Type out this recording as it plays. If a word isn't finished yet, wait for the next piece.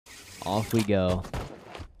Off we go.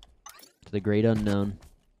 To the great unknown.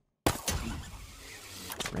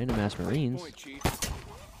 Random ass Marines. Are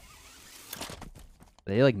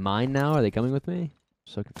they like mine now? Are they coming with me? I'm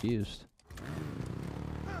so confused.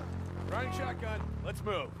 Riding shotgun. Let's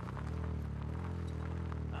move.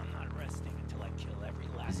 I'm not resting until I kill every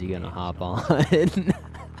last. Is he gonna hop on?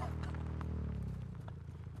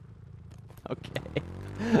 Okay.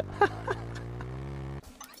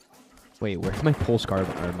 Wait, where did my pulse card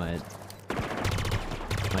or my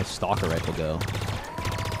stalker rifle go?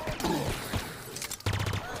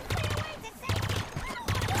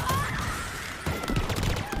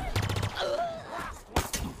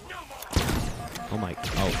 Oh my,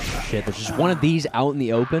 oh shit, there's just one of these out in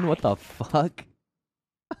the open? What the fuck?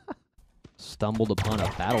 Stumbled upon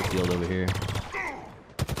a battlefield over here.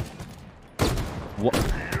 What?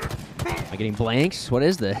 Am I getting blanks? What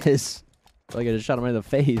is this? I feel like I just shot him right in the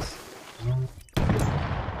face.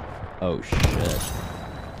 Oh shit.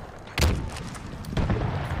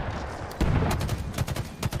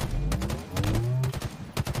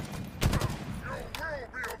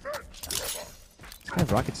 This guy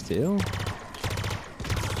have rockets too?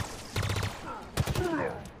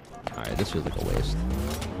 Alright, this feels like a waste.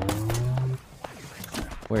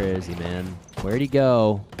 Where is he, man? Where'd he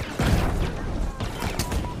go?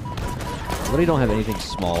 I literally don't have anything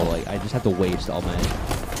small. Like, I just have to waste all my...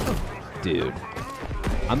 Dude.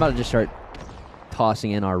 I'm about to just start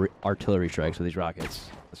tossing in our artillery strikes with these rockets.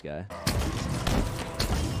 This guy.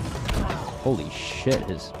 Holy shit,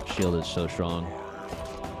 his shield is so strong.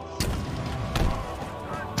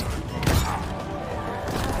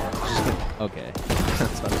 Okay.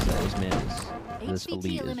 That's what I was saying. This man is... This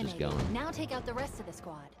elite is just going. Now take out the rest of the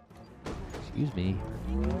squad. Excuse me.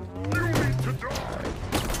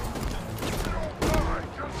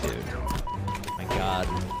 Dude. My god.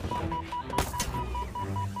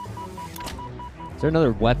 Is there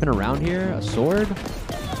another weapon around here? A sword?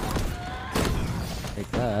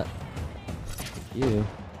 Take that. Thank you.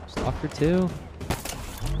 Stalker 2?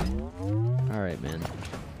 Alright, man.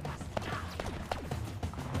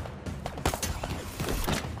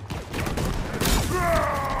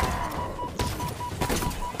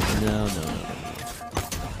 No.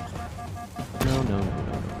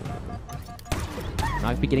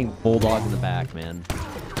 Not be getting bulldogged in the back, man.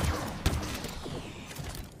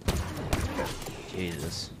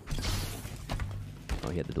 Jesus. Oh,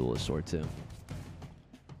 he had the duelist sword too.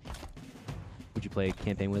 Who'd you play a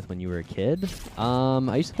campaign with when you were a kid?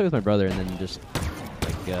 I used to play with my brother and then just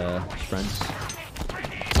like friends.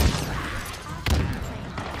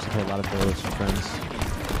 Used to play a lot of duelists with friends.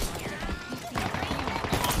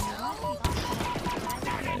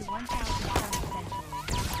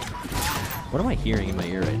 What am I hearing in my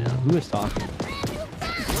ear right now? Who is talking?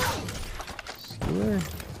 Skewer?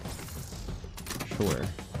 Sure.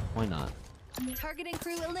 Why not? Target and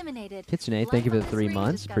crew eliminated. Kitsune, thank you for the 3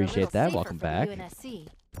 months. Appreciate that. Welcome back.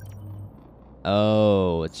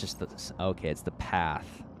 Oh, it's just the... Okay, it's the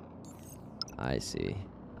path. I see.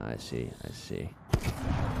 I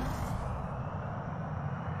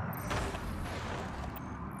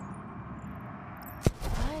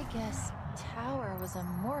guess tower was a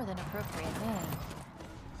more than appropriate name.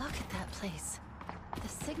 Look at that place. The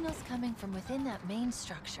signal's coming from within that main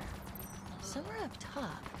structure. Somewhere up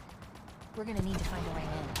top. We're gonna need to find a way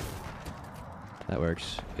in. That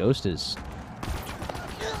works. Ghost is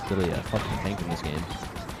literally a fucking tank in this game.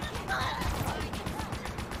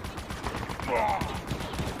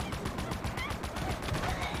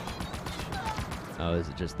 Oh, is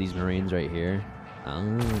it just these Marines right here? Oh.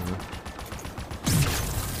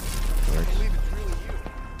 Works.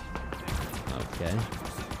 Okay.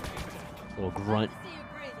 Little grunt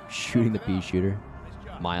shooting the pea shooter.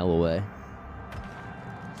 Mile away.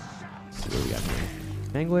 Let's see what we got here.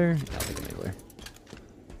 Mangler? I'll take a Mangler.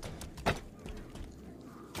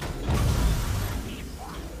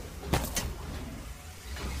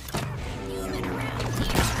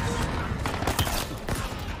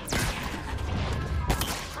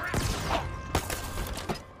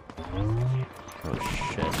 Oh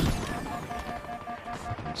shit.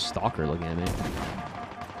 Fucking stalker looking at me.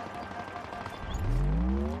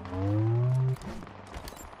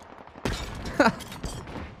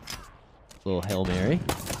 Little Hail Mary.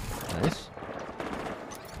 Nice.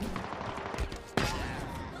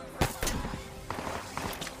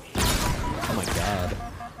 Oh my god.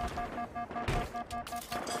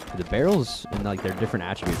 The barrels and like their different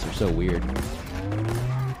attributes are so weird.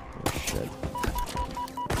 Oh shit.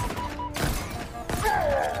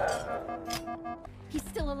 He's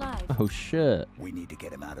still alive. Oh shit. We need to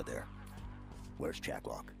get him out of there. Where's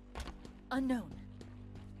Jacklock? Unknown.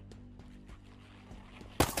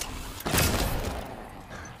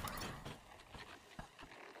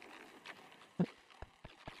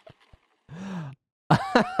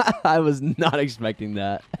 I was not expecting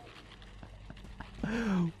that.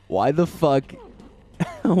 Why the fuck?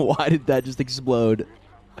 Why did that just explode?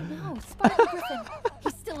 Oh no, Sparky Griffin.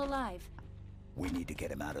 He's still alive. We need to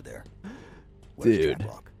get him out of there. Where's Dude.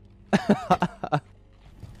 Jacklock?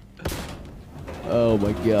 Oh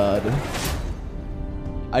my god.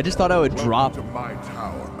 I just thought I would drop. To my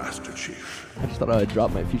tower, Master Chief. I just thought I would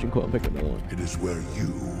drop my fusion coil and pick another one. It is where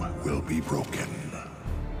you will be broken.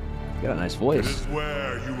 You got a nice It voice. is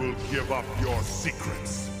where you will give up your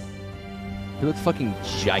secrets. He looks fucking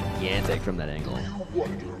gigantic from that angle. You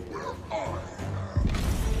wonder where I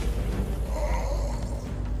am.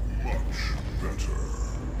 Much better.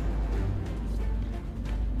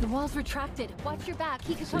 The wall's retracted. Watch your back.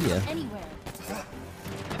 He could come ya. from anywhere.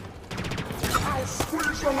 I'll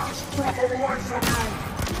squeeze the last drop of life from you.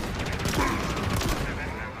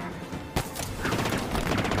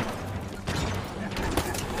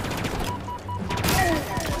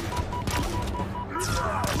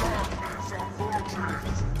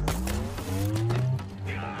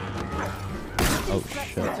 Oh Threat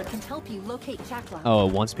shit. sensor can help you locate Jacklock. Oh,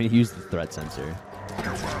 it wants me to use the threat sensor.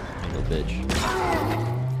 Little bitch.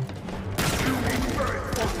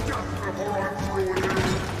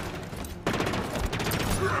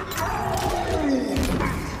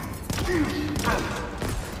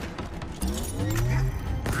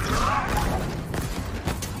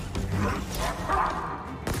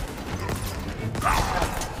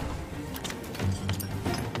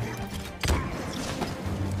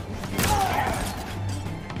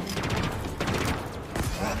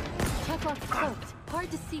 Jacklock's cloaked.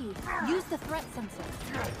 Hard to see. Use the threat sensor.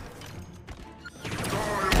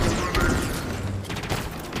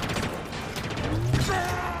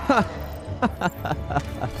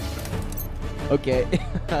 Okay.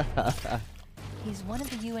 He's one of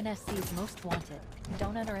the UNSC's most wanted.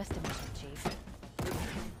 Don't underestimate him, Chief.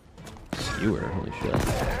 Skewer, holy shit.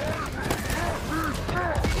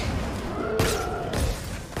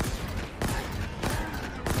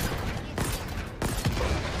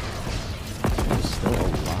 He's still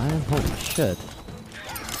alive? Holy shit.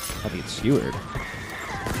 I think it's skewered.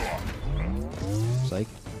 Psych.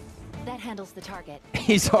 That handles the target.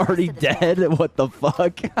 He's already Rest of the dead? What the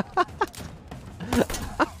fuck?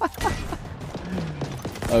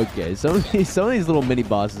 Okay, some of these little mini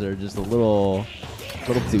bosses are just a little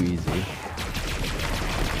too easy.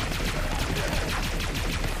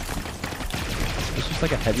 It's just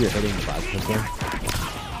like a heavier hitting plasma thing.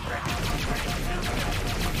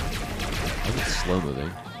 I think it's slow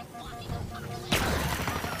moving.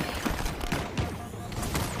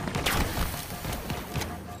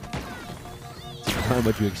 It's kind of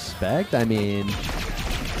what you expect. I mean,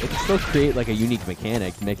 it can still create like a unique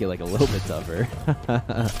mechanic to make it like a little bit tougher.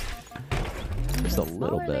 Just a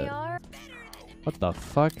little Smaller they bit. are. What the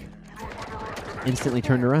fuck? Instantly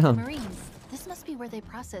turned around. Marines, this must be where they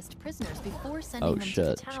processed prisoners before sending Oh them to the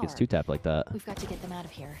shit, tower. she gets two-tapped like that. We've got to get them out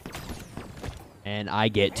of here. And I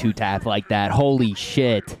get two-tapped like that. Holy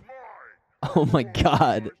shit. Oh my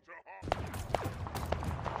god.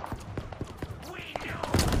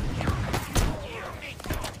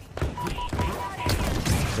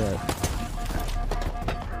 Shit.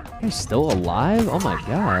 He's still alive? Oh my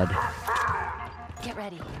god. Get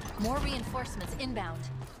ready. More reinforcements inbound.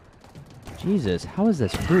 Jesus, how is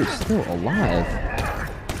this brute still alive?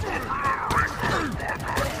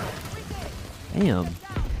 Damn.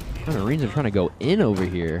 The Marines are trying to go in over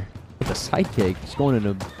here. With a sidekick, just going in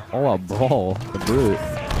a all-out brawl. The brute.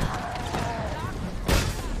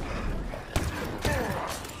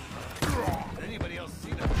 Anybody else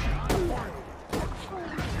see that?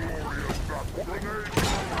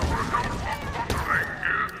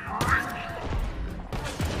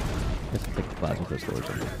 Let's take the plasma pistol or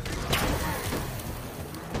something.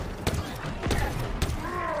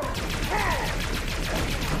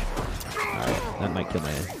 Alright, that might kill my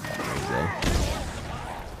range though.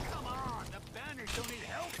 Come on, the banners don't need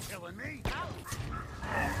help killing me.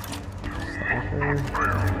 Stalker.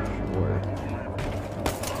 Sure.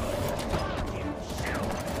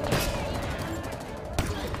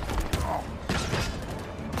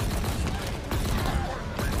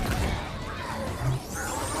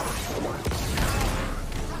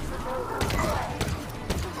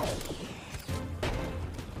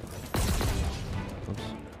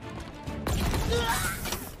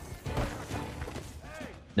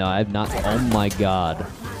 No, I have not. Oh my god.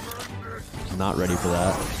 Not ready for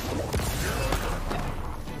that.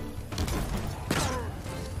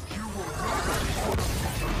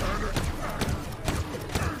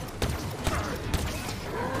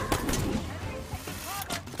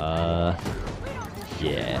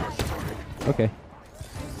 Yeah. Okay.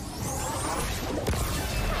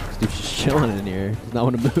 chilling in here. Does not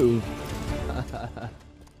want to move.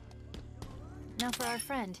 Now for our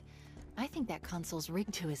friend. I think that console's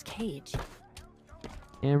rigged to his cage.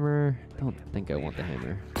 Hammer. Don't think I want the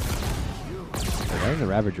hammer. Why didn't the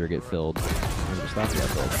Ravager get filled? Or the stock got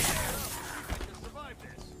filled. Survive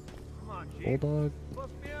this. Come on, Chief. Bulldog.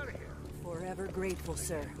 Bust me out of here. Forever grateful,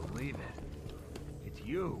 sir. Believe it. It's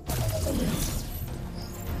you.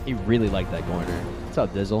 He really liked that corner. What's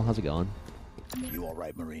up, Dizzle? How's it going? You all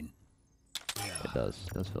right, Marine? It does.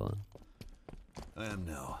 It does feel it. I am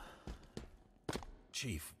now.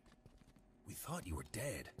 Chief, we thought you were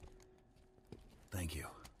dead. Thank you.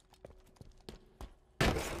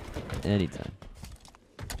 Anytime.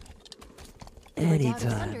 What Dad was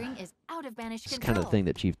Anytime. wondering is out of banished It's control. kind of the thing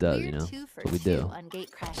that Chief does, you We're know? 2 for What we 2 do. on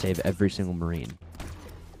gate crash Save every instances. single Marine.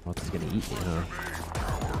 Or else he's gonna eat me, huh?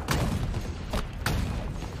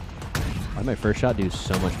 Why did my first shot do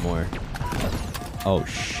so much more? Oh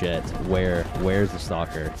shit. Where's the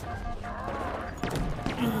stalker?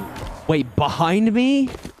 Wait, behind me?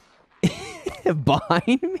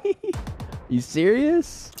 Behind me? You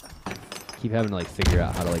serious? Keep having to like figure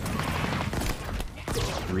out how to like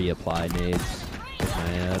reapply nades with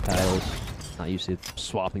my titles. Not used to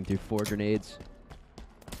swapping through 4 grenades.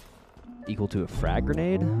 Equal to a frag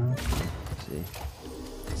grenade? Let's see.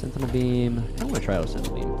 Sentinel beam. I don't want to try out a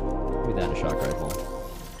sentinel beam. Maybe that and a shock rifle.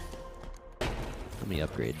 How many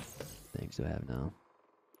upgrade things do I have now?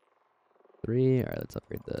 3. Alright, let's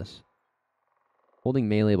upgrade this. Holding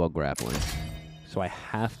melee while grappling. So I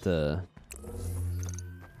have to...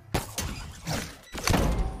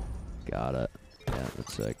 Got it. Yeah,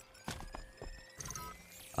 that's sick.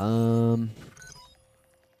 Over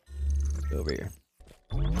here.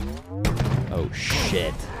 Oh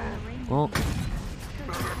shit. Well,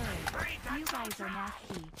 You guys are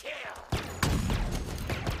nasty.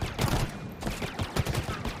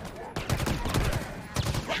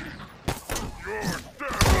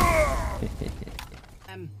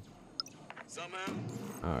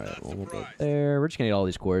 alright, well, we'll go there. We're just gonna get all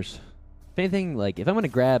these cores. If anything, like, if I'm gonna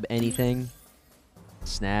grab anything,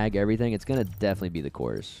 snag everything, it's gonna definitely be the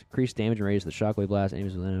cores. Increase damage and raise the shockwave blast.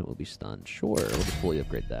 Enemies within it will be stunned. Sure, we'll just fully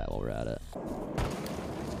upgrade that while we're at it.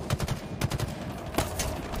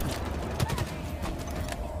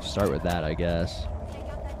 Start with that, I guess.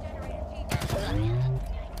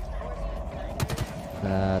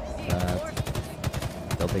 That.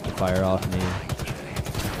 They'll take the fire off me.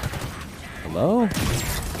 Hello?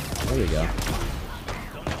 There we go.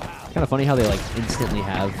 Kind of funny how they like instantly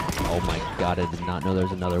have. Oh my god! I did not know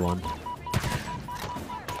there's another one.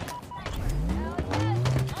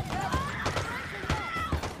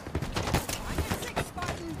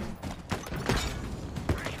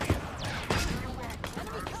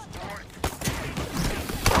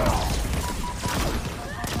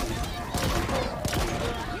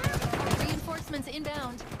 Reinforcements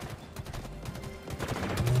inbound.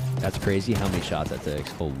 That's crazy how many shots that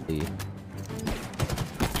takes. Holy.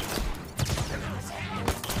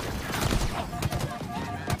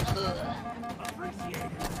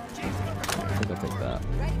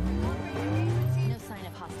 No sign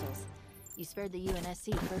of hostiles. You spared the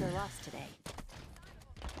UNSC further loss today.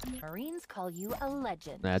 Marines call you a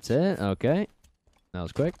legend. That's it? Okay. That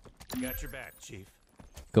was quick. Got your back, Chief.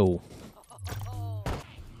 Go.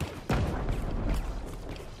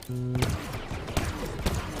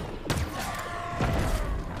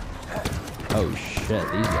 Oh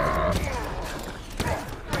shit, these guys are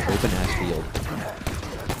open ass field.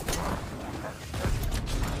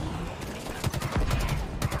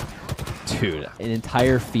 Dude, an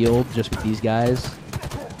entire field just with these guys.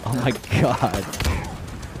 Oh my god.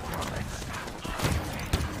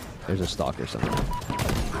 There's a stalker somewhere.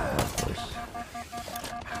 Of course.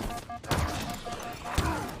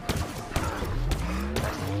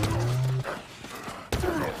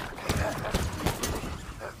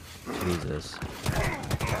 Jesus.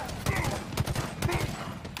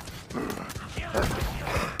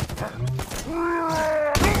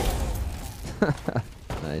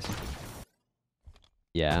 Nice.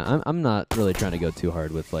 Yeah, I'm not really trying to go too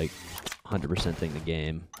hard with like 100%ing the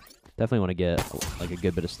game. Definitely want to get like a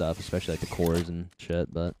good bit of stuff, especially like the cores and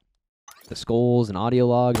shit, but the skulls and audio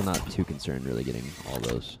logs, I'm not too concerned really getting all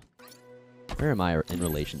those. Where am I in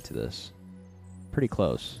relation to this? Pretty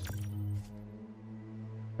close.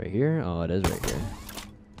 Right here? Oh, it is right here.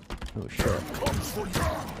 Oh shit.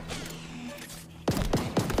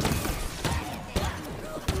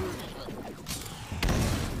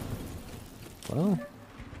 Well,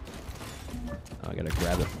 oh, I gotta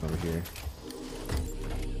grab it from over here.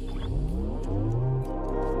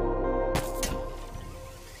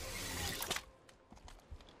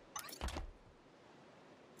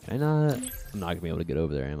 Can I not? I'm not gonna be able to get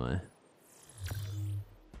over there, am I?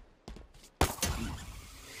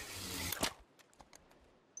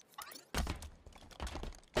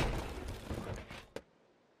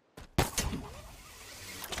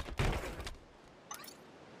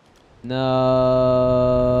 No.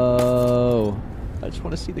 I just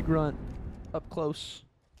want to see the grunt up close.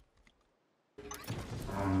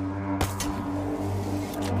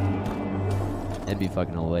 It'd be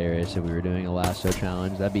fucking hilarious if we were doing a lasso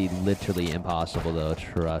challenge. That'd be literally impossible, though.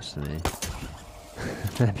 Trust me.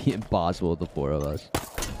 That'd be impossible with the 4 of us.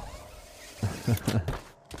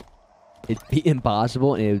 It'd be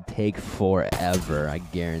impossible, and it would take forever. I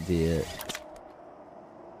guarantee it.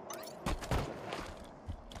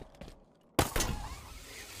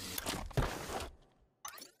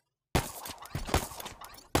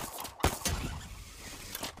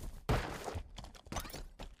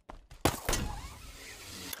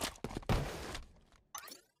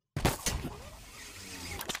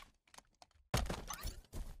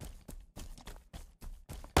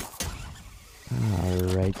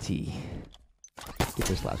 Alrighty. Get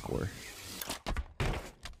this last core.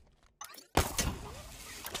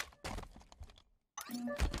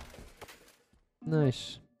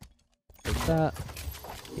 Nice. Take that.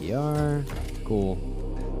 PR. Cool.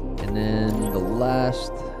 And then the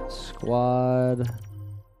last squad.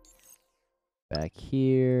 Back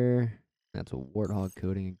here. That's a warthog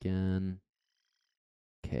coating again.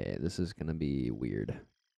 Okay, this is gonna be weird.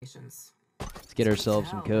 Let's get ourselves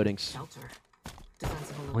some coatings.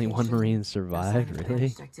 Only one Marine survived,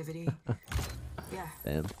 really?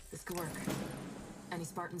 Damn. This could work. Any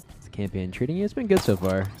Spartans? This campaign treating you? It's been good so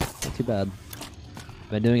far. Not too bad.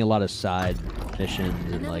 Been doing a lot of side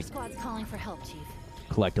missions and like squad's calling for help, Chief.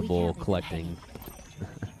 collectible collecting.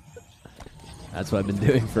 That's what I've been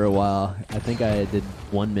doing for a while. I think I did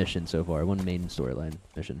one mission so far, one main storyline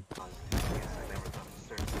mission.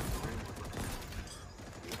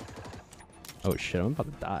 Oh shit, I'm about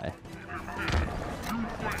to die.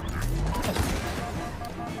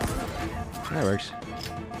 That works.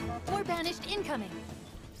 4 banished incoming.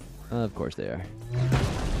 Of course they are.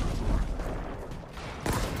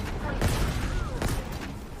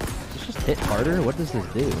 Does this just hit harder? What does this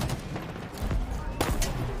do?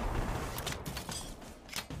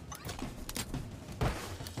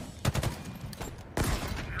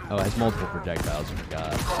 Oh, it has multiple projectiles, I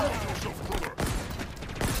forgot.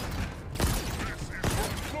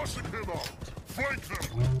 Flushing him out. Flank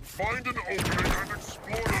them. Find an opening and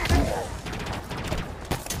exploit it.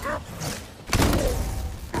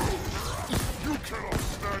 You cannot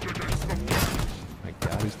stand against them. My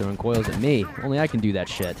god, he's throwing coils at me. Only I can do that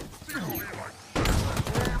shit.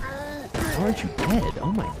 Why aren't you dead?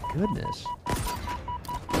 Oh my goodness.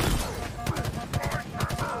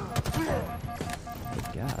 Good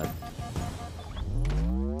god.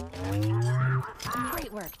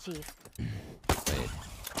 Great work, Chief. Wait.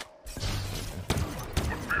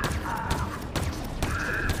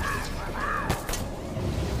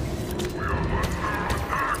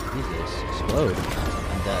 Jesus, explode.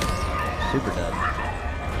 I'm dead. Super dead.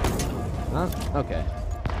 Huh? Okay.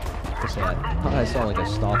 I thought I saw like a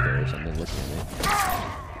stalker or something looking at me.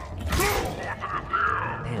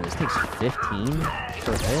 Damn, this takes 15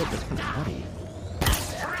 per hit? That's kind of nutty.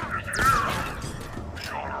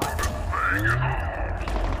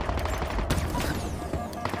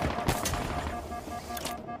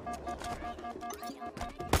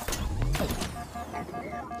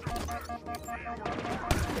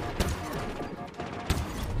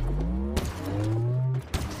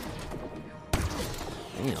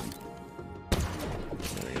 Damn.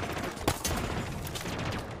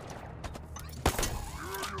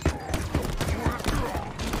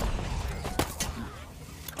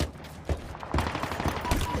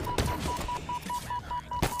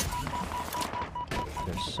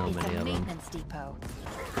 There's so many of them. Maintenance depot.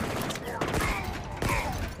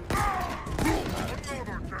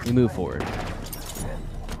 We move forward.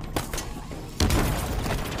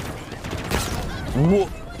 Whoa.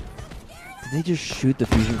 Did they just shoot the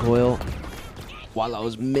fusion coil while I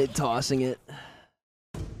was mid-tossing it?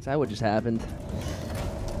 Is that what just happened?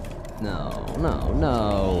 No, no,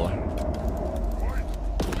 no.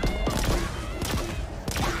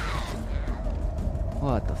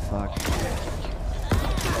 What the fuck?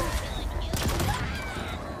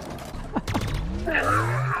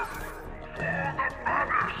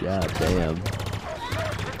 God damn.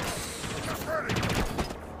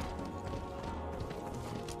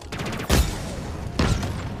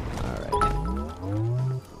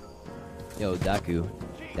 Yo, Daku.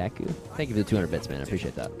 Daku? Thank you for the 200 bits, man. I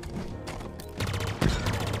appreciate that.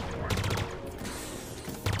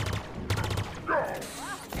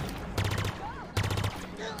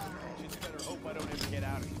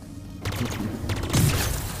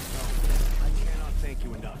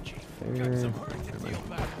 Sure.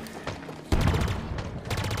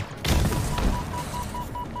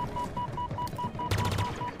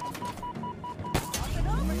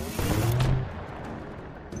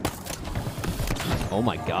 Oh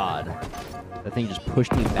my god. That thing just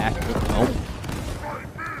pushed me back. Oh.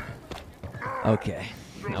 Okay.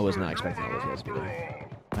 I was not expecting all those guys to be there.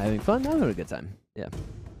 Am I having fun? I'm having a good time. Yeah.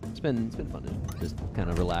 It's been fun to just kind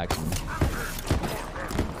of relax and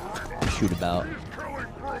shoot about.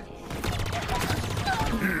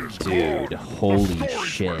 Dude, holy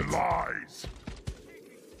shit.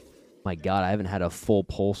 My god, I haven't had a full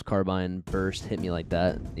pulse carbine burst hit me like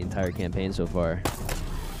that the entire campaign so far.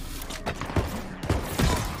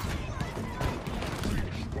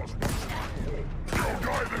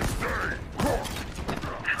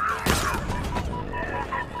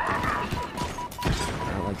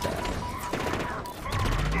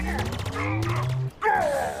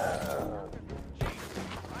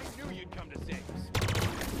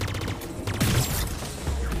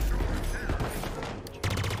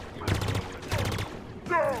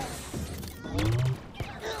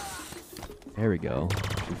 There we go.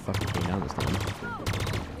 She fucking came down this time.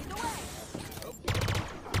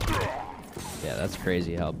 Yeah, that's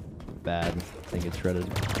crazy how bad I think it's shredded.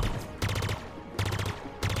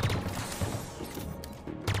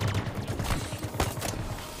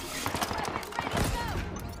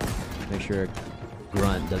 Make sure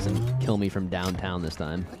Grunt doesn't kill me from downtown this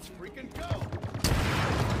time.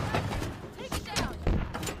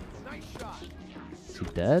 Is he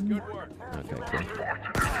dead? Okay, cool.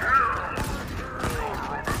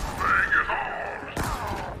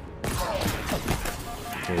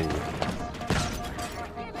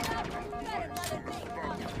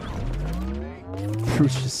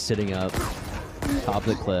 Fruit's just sitting up, top of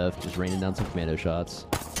the cliff, just raining down some commando shots.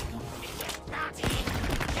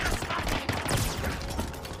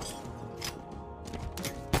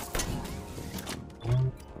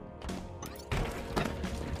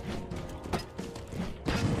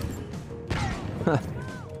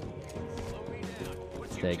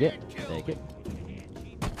 Take it, take it.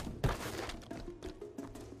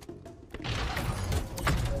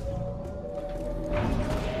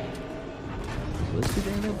 Ballistic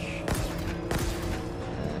damage?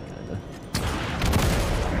 Kinda.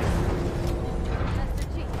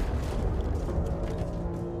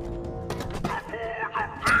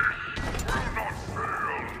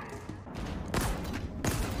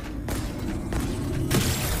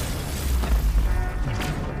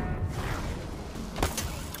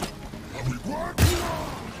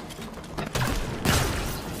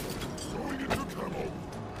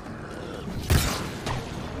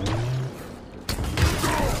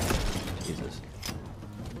 Jesus.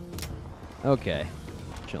 Okay.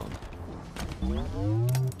 Chilling.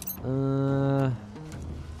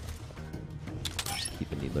 Just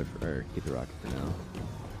keep a needler for, or keep the rocket for now.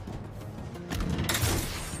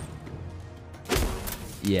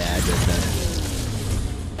 Yeah, I did that.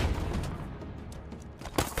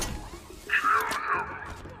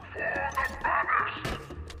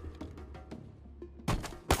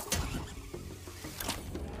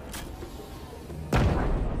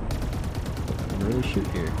 Really shoot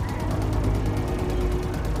here.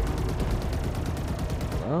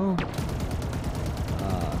 Hello?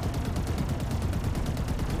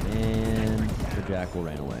 And the jackal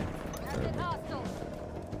ran away.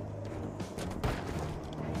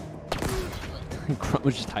 Grunt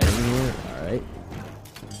was just hiding here. Alright.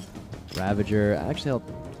 Ravager. Actually, I'll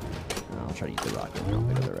try to use the rocket. I'll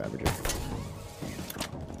pick up the Ravager.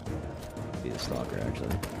 Be the stalker,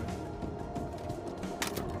 actually.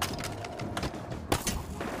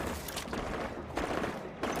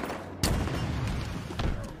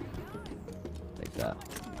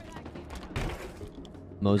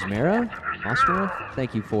 Mosmera? Osmera?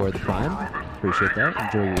 Thank you for the prime. Appreciate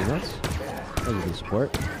that. Enjoy your emotes. Thank you for the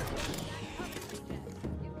support.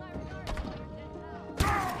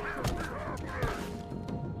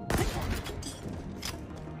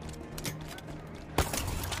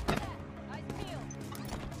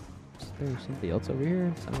 Is there somebody else over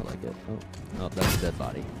here? Sounded like it. Oh, that's a dead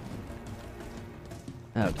body.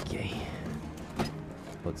 Okay.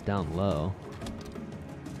 Well, it's down low.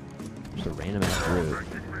 Just a random ass root.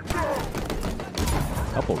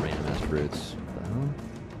 A couple random ass roots. What the hell?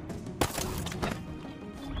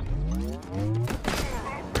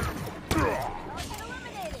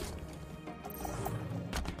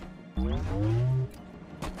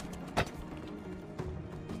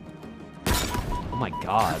 Oh my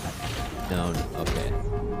god. No, okay.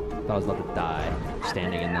 Thought I was about to die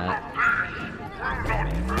standing in that.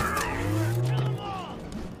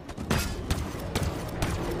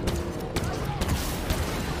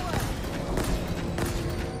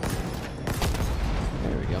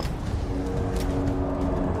 we go.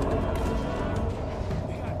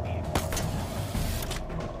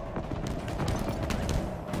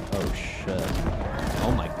 Oh shit.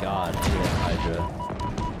 Oh my god. Yeah, Hydra.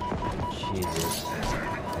 Jesus.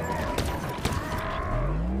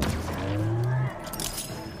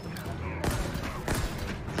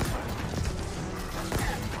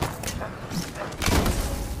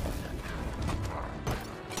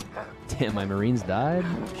 Damn, my Marines died?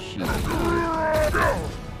 Shit.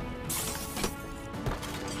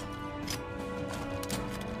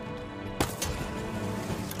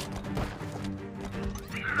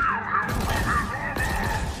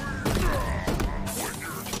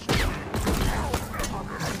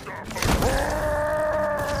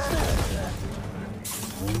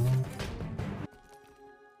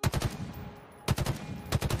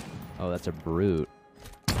 Oh, that's a brute.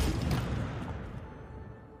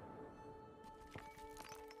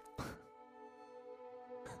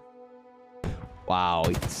 Wow,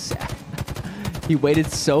 he waited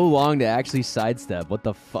so long to actually sidestep. What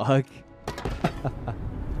the fuck? I'm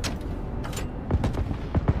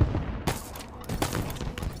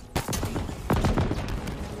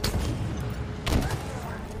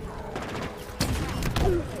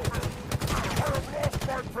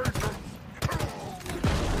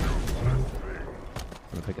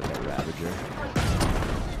gonna pick up that Ravager.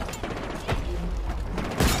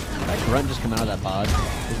 That grunt just come out of that pod?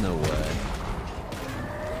 There's no way.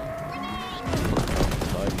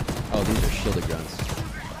 Oh, these are shielded grunts.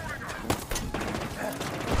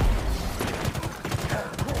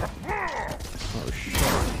 Oh shit.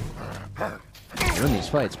 I win these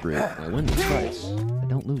fights, Brute. I win these fights. I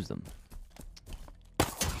don't lose them.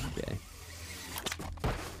 Okay.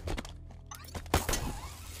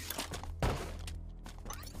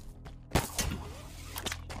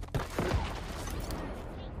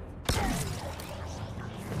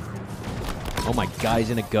 Oh my god, he's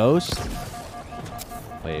in a ghost?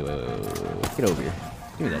 Wait. Get over here.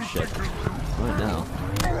 Give me that shit. Right now.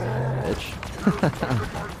 Bitch.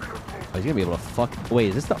 Oh, he's gonna be able to fuck. Wait,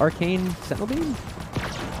 is this the arcane sentinel beam?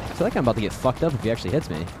 I feel like I'm about to get fucked up if he actually hits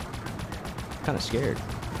me. I'm kinda scared.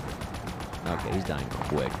 Okay, he's dying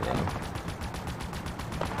quick though.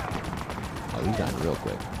 Oh, he's dying real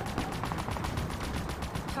quick.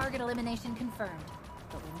 Target elimination confirmed.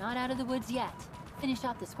 But we're not out of the woods yet. Finish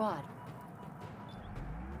off the squad.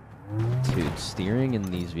 Dude, steering in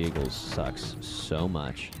these vehicles sucks so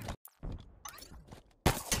much.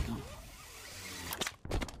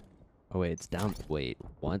 Oh wait, it's down. Wait,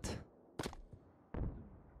 what?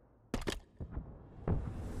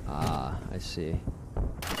 Ah, I see.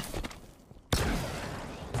 I'm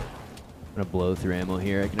gonna blow through ammo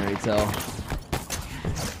here, I can already tell.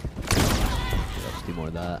 Let's do more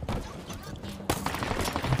of that.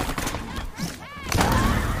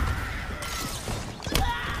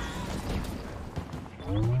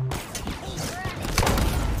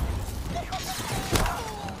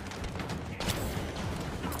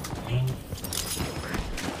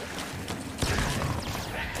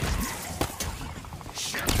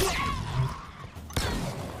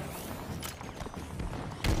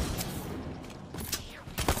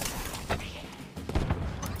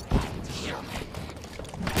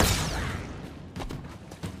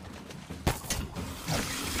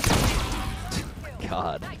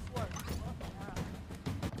 God.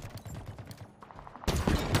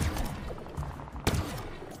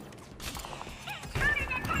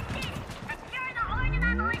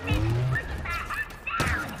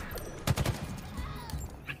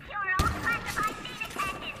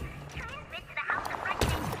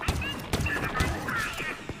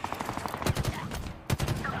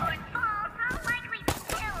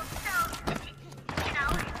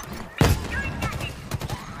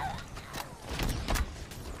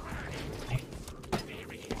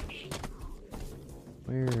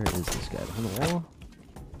 Where is this guy? Behind the wall?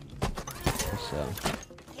 I guess so.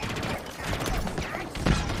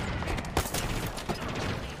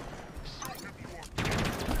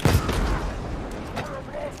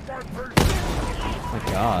 Oh my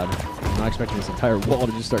god. I'm not expecting this entire wall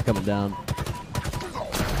to just start coming down.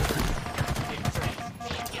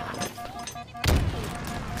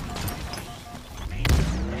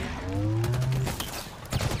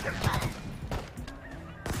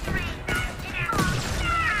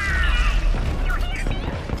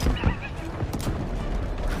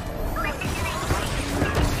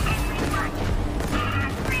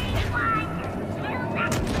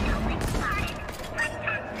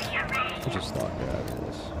 Just thought that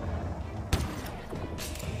is.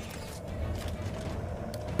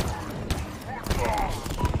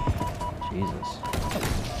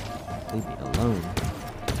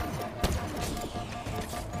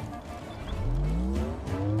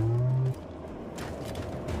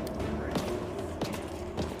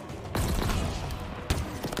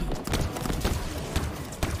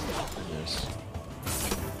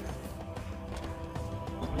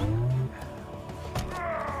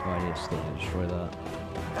 I still need to destroy that.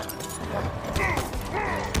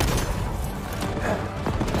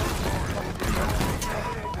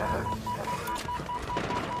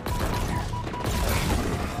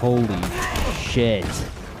 Holy shit.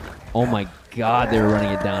 Oh my god, they were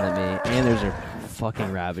running it down at me. And there's a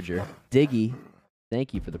fucking Ravager. Diggy,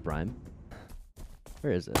 thank you for the prime.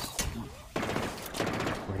 Where is this? We're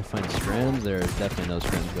gonna find scrims. There are definitely no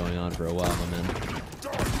scrims going on for a while, my man.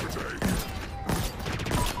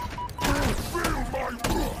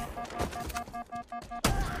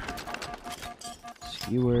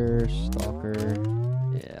 Skewer, Stalker.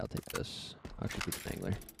 Yeah, I'll take this. I'll actually keep the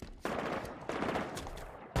Angler.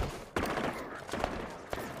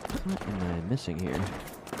 What am I missing here?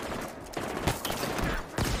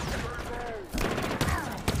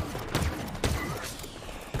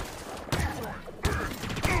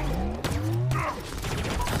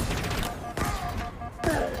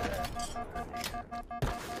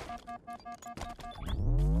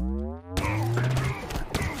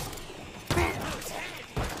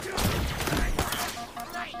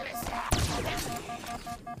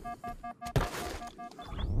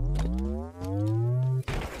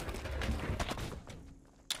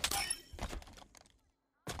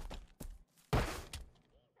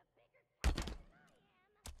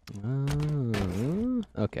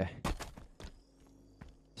 Okay.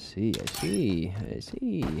 I see. I'm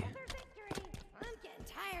getting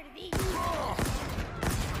tired of eating.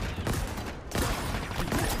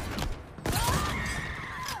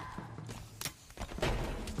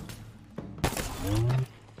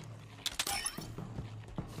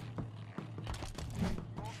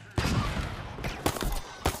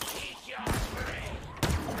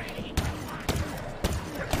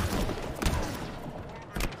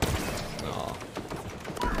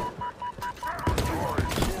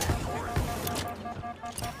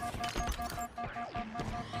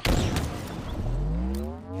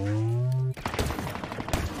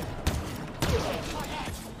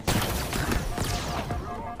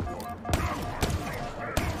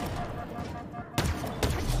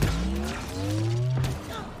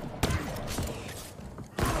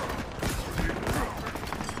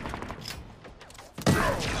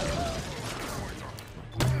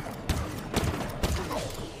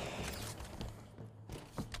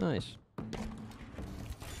 Nice.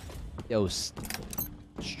 Yo,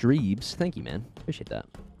 Streebs, thank you, man. Appreciate that.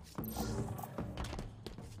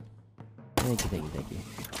 Thank you.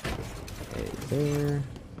 Okay, there.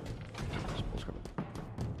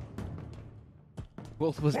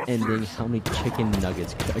 World was ending. How many chicken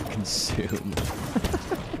nuggets could I consume?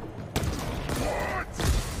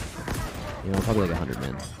 You know, probably like 100,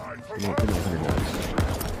 man. Give me 100 nuggets.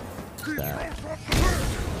 What's that?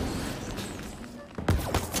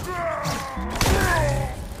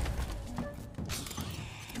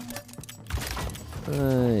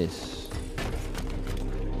 Nice.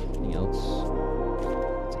 Anything else?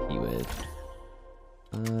 It's a heat wave.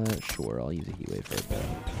 Sure, I'll use a heat wave for a bit.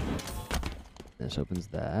 This opens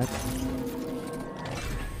that.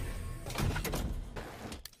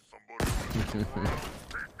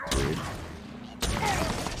 Weird.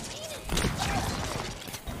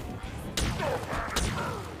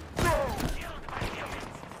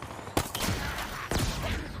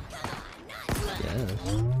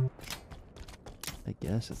 I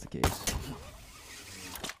guess that's the case.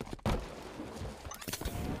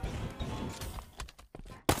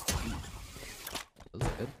 That was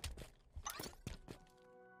good.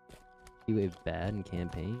 Heatwave bad in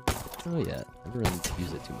campaign? Oh yeah, never really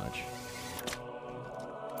use it too much.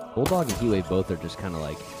 Bulldog and Heatwave both are just kind of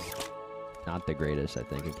like not the greatest, I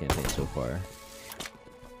think, in campaign so far.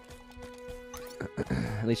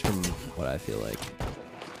 At least from what I feel like.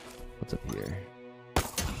 What's up here?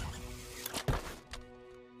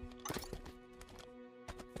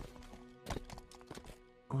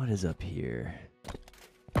 What is up here?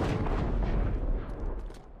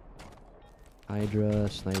 Hydra,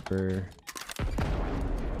 sniper.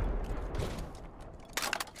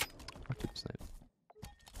 Sniper.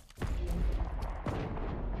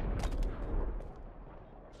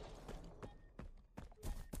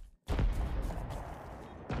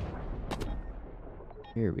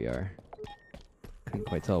 Here we are. Couldn't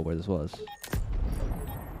quite tell where this was.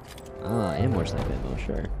 Ah, and more sniper ammo,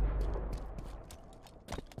 sure.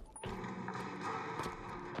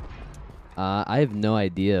 I have no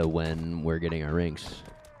idea when we're getting our ranks.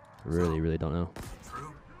 I really don't know.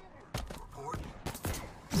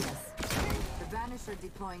 Yes. The Vanisher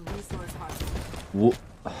deploying resource hard. Whoa.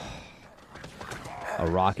 A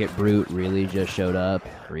rocket brute really just showed up?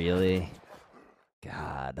 Really?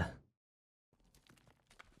 God.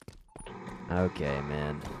 Okay,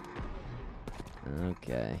 man.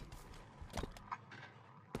 Okay.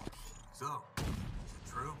 So, is it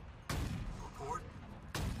true? Report?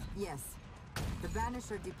 Yes. The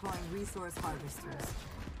Banisher deploying resource harvesters.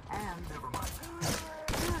 And Never mind.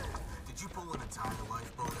 Did you pull an entire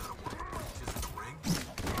lifeboat out of one of the breaches in the ring?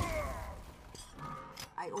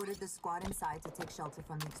 I ordered the squad inside to take shelter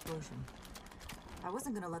from the explosion. I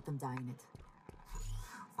wasn't gonna let them die in it.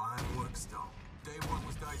 Fine work, Stone. Day one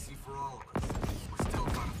was dicey for all of us. We're still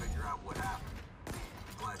trying to figure out what happened.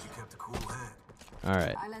 Glad you kept a cool head.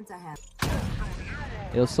 Alright. I lent a hand.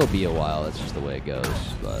 It'll still be a while, that's just the way it goes,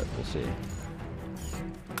 but we'll see.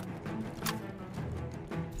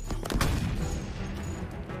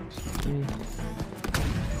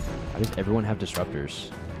 Why does everyone have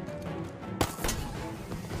disruptors?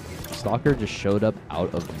 Stalker just showed up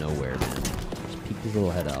out of nowhere, man. Just peeked his little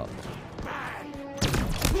head out.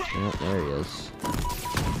 Oh, there he is.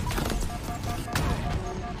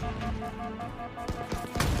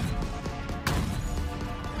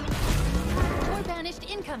 More banished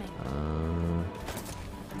incoming.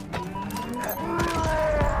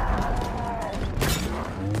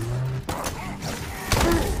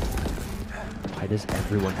 Why does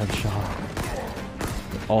everyone have shock?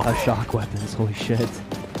 They all have shock weapons, holy shit.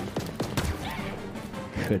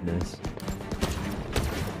 Goodness.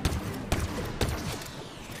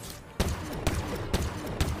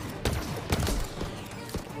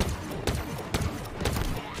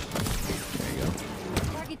 There you go.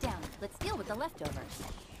 Target down. Let's deal with the leftovers.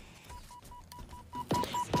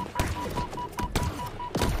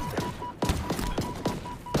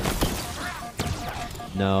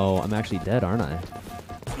 No, I'm actually dead, aren't I?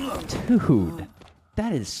 Dude,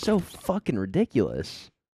 that is so fucking ridiculous.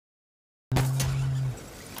 Chief,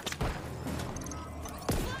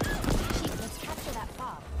 let's capture that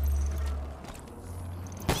fob.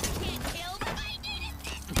 Can't kill, but I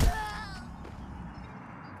noticed it.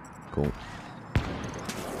 Cool.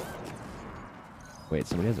 Wait,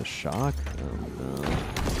 somebody has a shock? Oh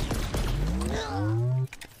no.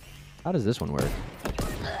 How does this one work?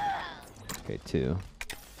 Okay, 2.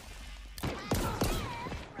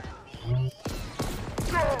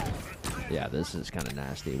 Yeah, this is kind of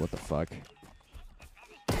nasty. What the fuck?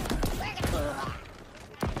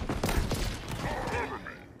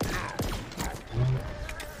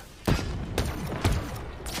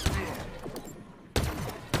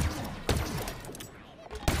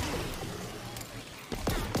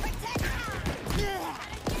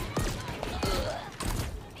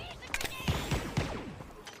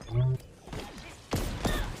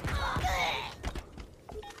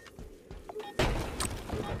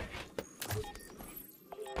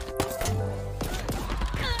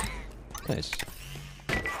 Nice.